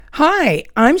Hi,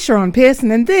 I'm Sharon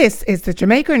Pearson, and this is the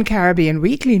Jamaica and Caribbean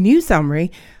Weekly News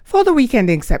Summary for the week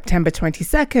ending September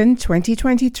 22nd,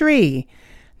 2023.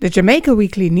 The Jamaica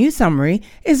Weekly News Summary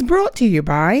is brought to you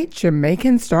by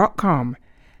Jamaicans.com.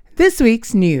 This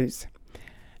week's news.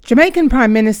 Jamaican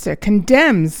Prime Minister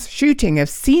condemns shooting of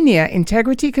senior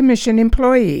Integrity Commission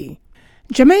employee.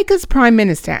 Jamaica's Prime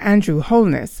Minister Andrew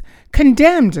Holness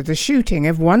condemned the shooting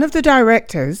of one of the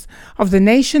directors of the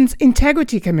nation's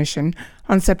Integrity Commission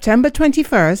on September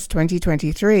 21,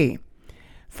 2023.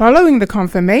 Following the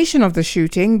confirmation of the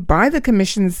shooting by the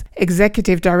Commission's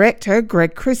Executive Director,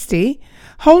 Greg Christie,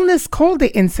 Holness called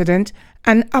the incident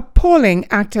an appalling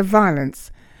act of violence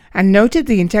and noted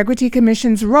the Integrity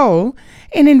Commission's role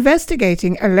in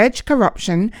investigating alleged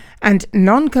corruption and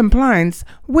non-compliance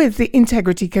with the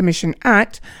Integrity Commission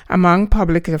Act among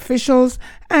public officials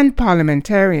and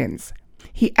parliamentarians.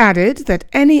 He added that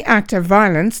any act of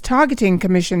violence targeting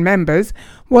Commission members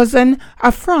was an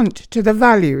affront to the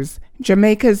values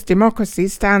Jamaica's democracy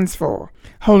stands for.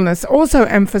 Holness also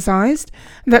emphasized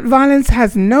that violence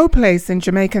has no place in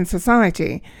Jamaican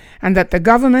society and that the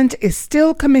government is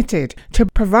still committed to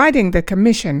providing the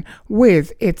Commission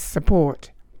with its support.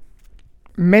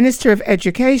 Minister of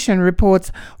Education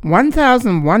reports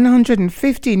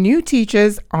 1,150 new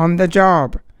teachers on the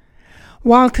job.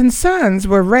 While concerns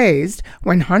were raised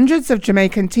when hundreds of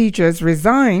Jamaican teachers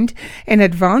resigned in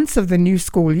advance of the new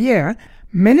school year,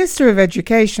 Minister of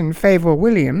Education Favour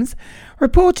Williams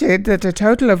reported that a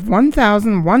total of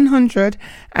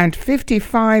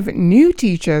 1,155 new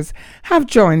teachers have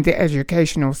joined the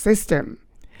educational system.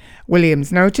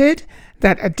 Williams noted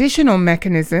that additional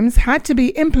mechanisms had to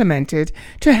be implemented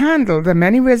to handle the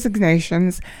many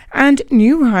resignations and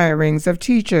new hirings of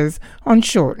teachers on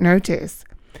short notice.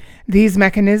 These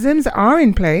mechanisms are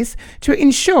in place to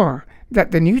ensure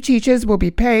that the new teachers will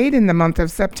be paid in the month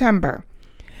of September.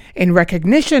 In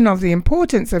recognition of the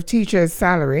importance of teachers'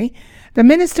 salary, the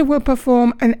Minister will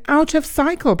perform an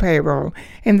out-of-cycle payroll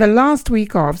in the last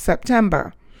week of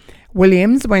September.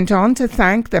 Williams went on to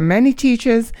thank the many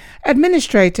teachers,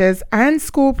 administrators, and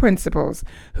school principals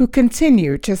who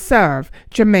continue to serve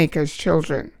Jamaica's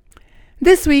children.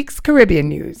 This week's Caribbean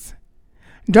news.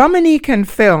 Dominican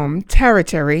film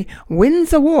Territory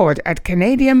wins award at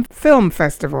Canadian Film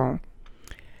Festival.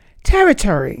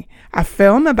 Territory, a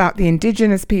film about the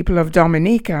indigenous people of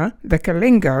Dominica, the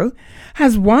Kalingo,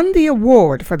 has won the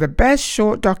award for the Best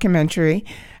Short Documentary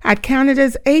at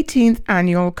Canada's 18th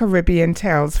Annual Caribbean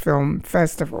Tales Film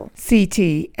Festival,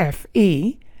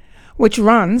 CTFE, which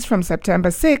runs from September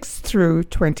 6th through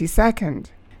 22nd.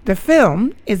 The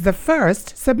film is the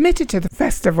first submitted to the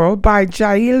festival by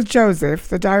Jail Joseph,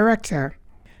 the director.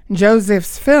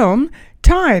 Joseph's film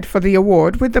tied for the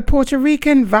award with the Puerto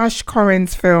Rican Vash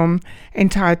Corin's film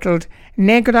entitled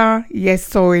Negra Yo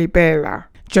Soy Bella.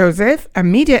 Joseph, a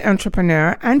media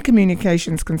entrepreneur and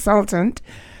communications consultant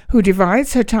who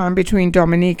divides her time between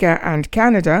Dominica and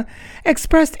Canada,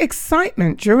 expressed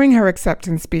excitement during her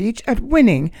acceptance speech at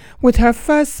winning with her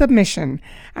first submission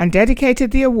and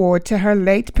dedicated the award to her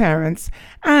late parents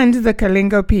and the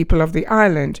Kalingo people of the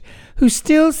island, who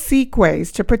still seek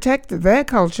ways to protect their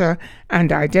culture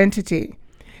and identity.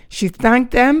 She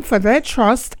thanked them for their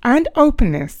trust and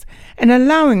openness in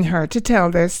allowing her to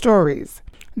tell their stories.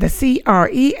 The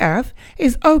CREF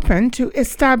is open to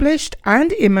established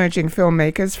and emerging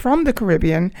filmmakers from the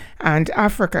Caribbean and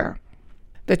Africa.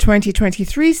 The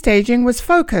 2023 staging was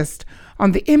focused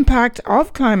on the impact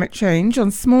of climate change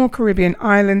on small Caribbean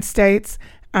island states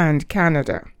and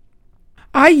Canada.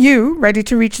 Are you ready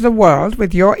to reach the world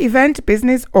with your event,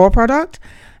 business, or product?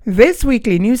 This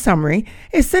weekly news summary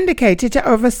is syndicated to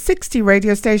over 60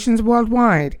 radio stations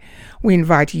worldwide. We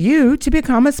invite you to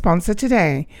become a sponsor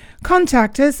today.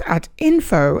 Contact us at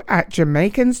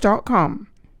info@jamaicans.com.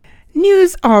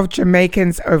 News of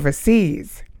Jamaicans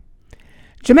overseas.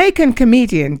 Jamaican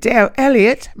comedian Dale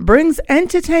Elliott brings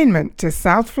entertainment to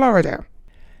South Florida.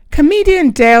 Comedian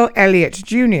Dale Elliott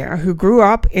Jr., who grew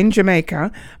up in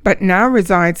Jamaica but now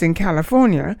resides in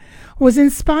California, was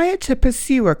inspired to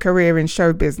pursue a career in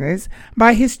show business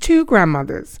by his two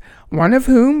grandmothers, one of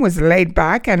whom was laid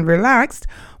back and relaxed,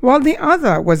 while the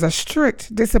other was a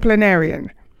strict disciplinarian.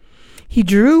 He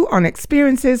drew on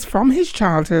experiences from his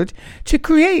childhood to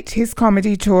create his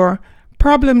comedy tour,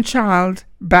 Problem Child,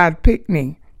 Bad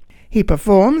Picnic. He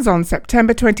performs on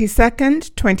September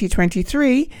 22nd,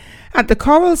 2023 at the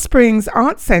Coral Springs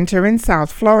Arts Center in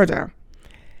South Florida.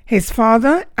 His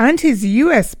father and his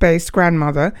U.S.-based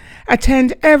grandmother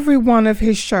attend every one of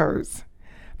his shows.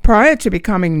 Prior to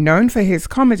becoming known for his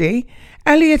comedy,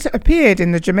 Elliott appeared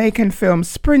in the Jamaican film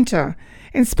Sprinter,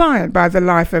 inspired by the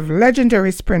life of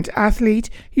legendary sprint athlete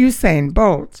Usain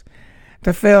Bolt.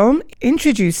 The film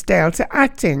introduced Dale to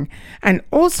acting and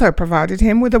also provided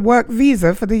him with a work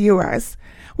visa for the US,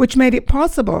 which made it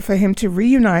possible for him to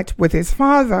reunite with his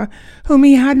father, whom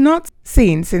he had not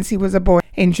seen since he was a boy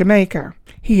in Jamaica.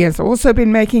 He has also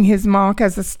been making his mark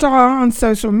as a star on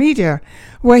social media,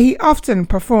 where he often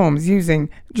performs using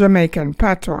Jamaican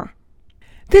patois.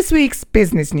 This week's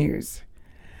business news.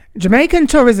 Jamaican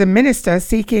Tourism Minister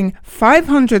seeking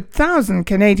 500,000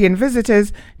 Canadian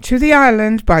visitors to the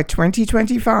island by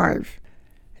 2025.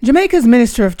 Jamaica's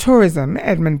Minister of Tourism,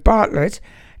 Edmund Bartlett,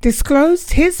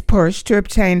 disclosed his push to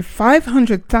obtain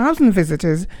 500,000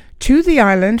 visitors to the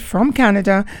island from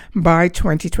Canada by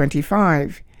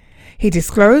 2025. He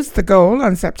disclosed the goal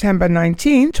on September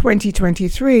 19,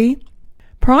 2023,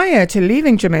 prior to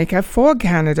leaving Jamaica for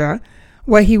Canada,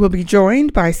 where he will be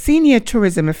joined by senior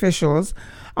tourism officials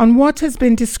on what has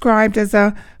been described as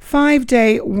a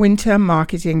 5-day winter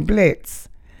marketing blitz.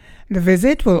 The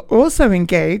visit will also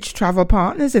engage travel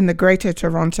partners in the Greater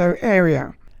Toronto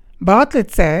area. Bartlett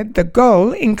said the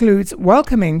goal includes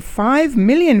welcoming 5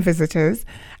 million visitors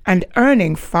and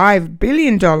earning $5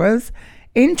 billion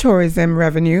in tourism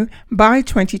revenue by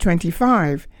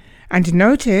 2025, and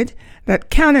noted that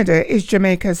Canada is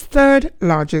Jamaica's third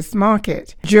largest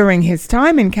market. During his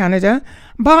time in Canada,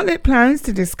 Bartlett plans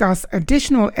to discuss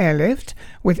additional airlift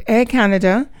with Air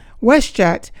Canada,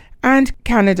 WestJet, and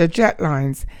Canada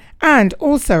Jetlines, and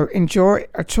also enjoy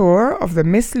a tour of the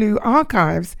Miss Lou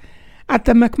archives at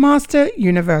the McMaster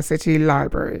University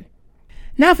Library.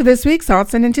 Now for this week's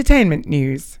arts and entertainment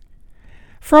news.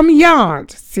 From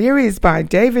Yard, series by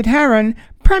David Heron,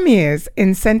 premieres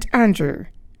in St. Andrew.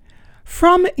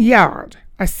 From Yard,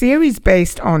 a series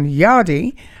based on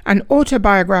Yardie, an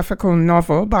autobiographical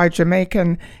novel by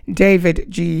Jamaican David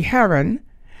G. Heron,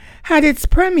 had its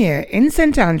premiere in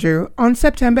St. Andrew on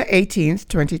September 18,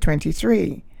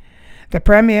 2023. The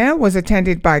premiere was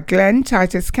attended by Glenn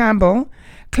Titus Campbell,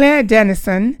 Claire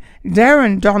Dennison,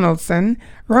 Darren Donaldson,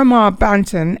 Romar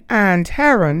Banton, and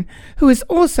Heron, who is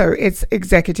also its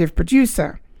executive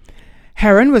producer.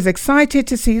 Heron was excited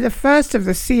to see the first of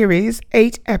the series'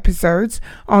 8 episodes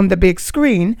on the big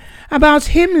screen about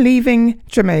him leaving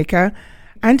Jamaica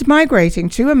and migrating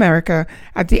to America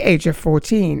at the age of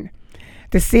 14.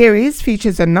 The series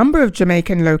features a number of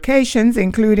Jamaican locations,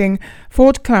 including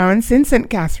Fort Clarence in St.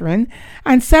 Catherine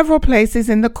and several places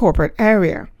in the corporate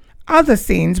area. Other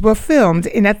scenes were filmed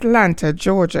in Atlanta,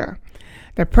 Georgia.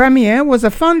 The premiere was a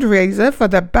fundraiser for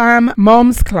the BAM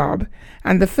Moms Club,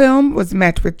 and the film was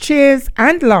met with cheers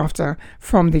and laughter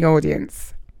from the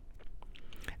audience.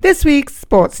 This week's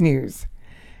sports news.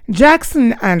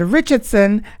 Jackson and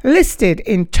Richardson listed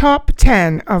in top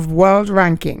 10 of world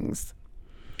rankings.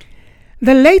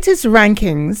 The latest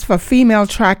rankings for female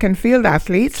track and field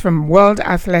athletes from World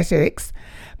Athletics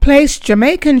placed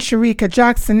Jamaican Shericka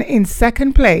Jackson in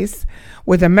second place,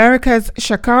 with America's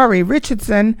Sha'Carri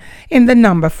Richardson in the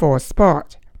number 4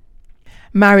 spot.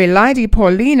 Marilady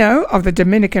Paulino of the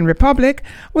Dominican Republic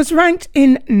was ranked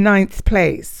in 9th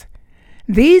place.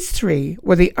 These three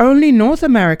were the only North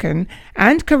American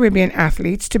and Caribbean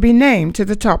athletes to be named to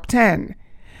the top 10.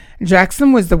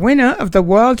 Jackson was the winner of the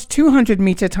World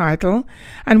 200-meter title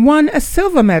and won a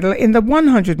silver medal in the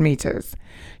 100 meters.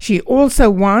 She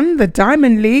also won the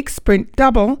Diamond League Sprint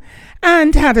Double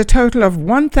and had a total of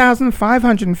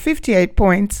 1,558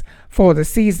 points for the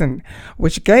season,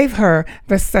 which gave her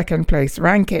the second-place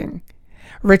ranking.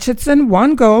 Richardson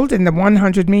won gold in the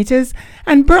 100 meters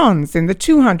and bronze in the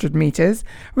 200 meters,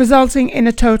 resulting in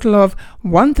a total of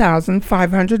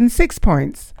 1,506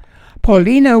 points.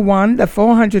 Paulino won the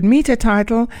 400-meter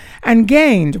title and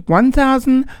gained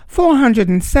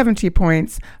 1,470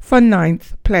 points for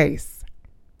 9th place.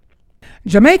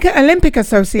 Jamaica Olympic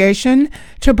Association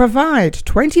to provide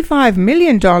 $25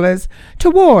 million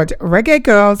toward Reggae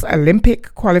Girls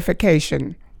Olympic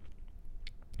qualification.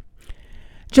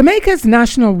 Jamaica's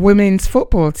national women's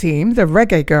football team, the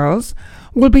Reggae Girls,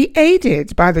 will be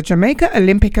aided by the Jamaica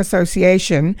Olympic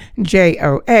Association,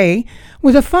 JOA,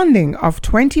 with a funding of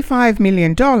 $25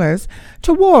 million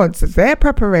towards their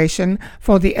preparation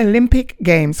for the Olympic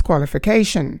Games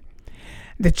qualification.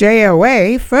 The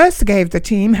JOA first gave the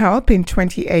team help in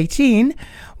 2018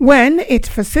 when it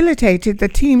facilitated the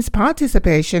team's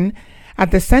participation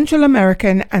at the Central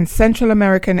American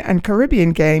and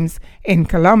Caribbean Games in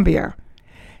Colombia.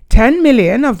 $10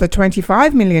 million of the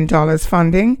 $25 million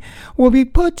funding will be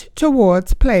put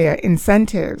towards player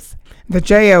incentives. The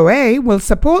JOA will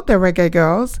support the Reggae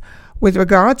Girls with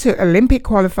regard to Olympic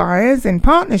qualifiers in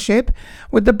partnership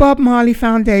with the Bob Marley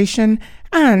Foundation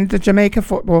and the Jamaica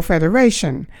Football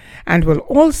Federation, and will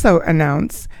also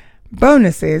announce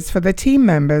bonuses for the team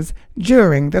members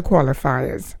during the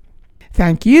qualifiers.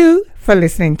 Thank you for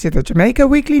listening to the Jamaica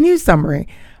Weekly News Summary,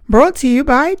 brought to you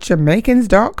by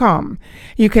Jamaicans.com.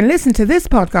 You can listen to this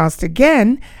podcast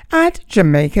again at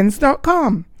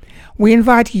Jamaicans.com. We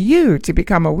invite you to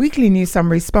become a Weekly News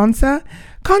Summary sponsor.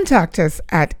 Contact us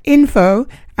at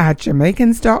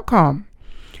info@Jamaicans.com.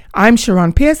 I'm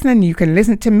Sharon Pearson, and you can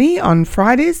listen to me on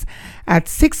Fridays at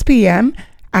 6 p.m.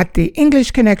 at the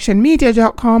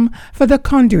EnglishConnectionMedia.com for The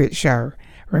Conduit Show.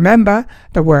 Remember,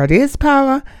 the word is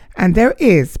power, and there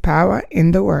is power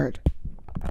in the word.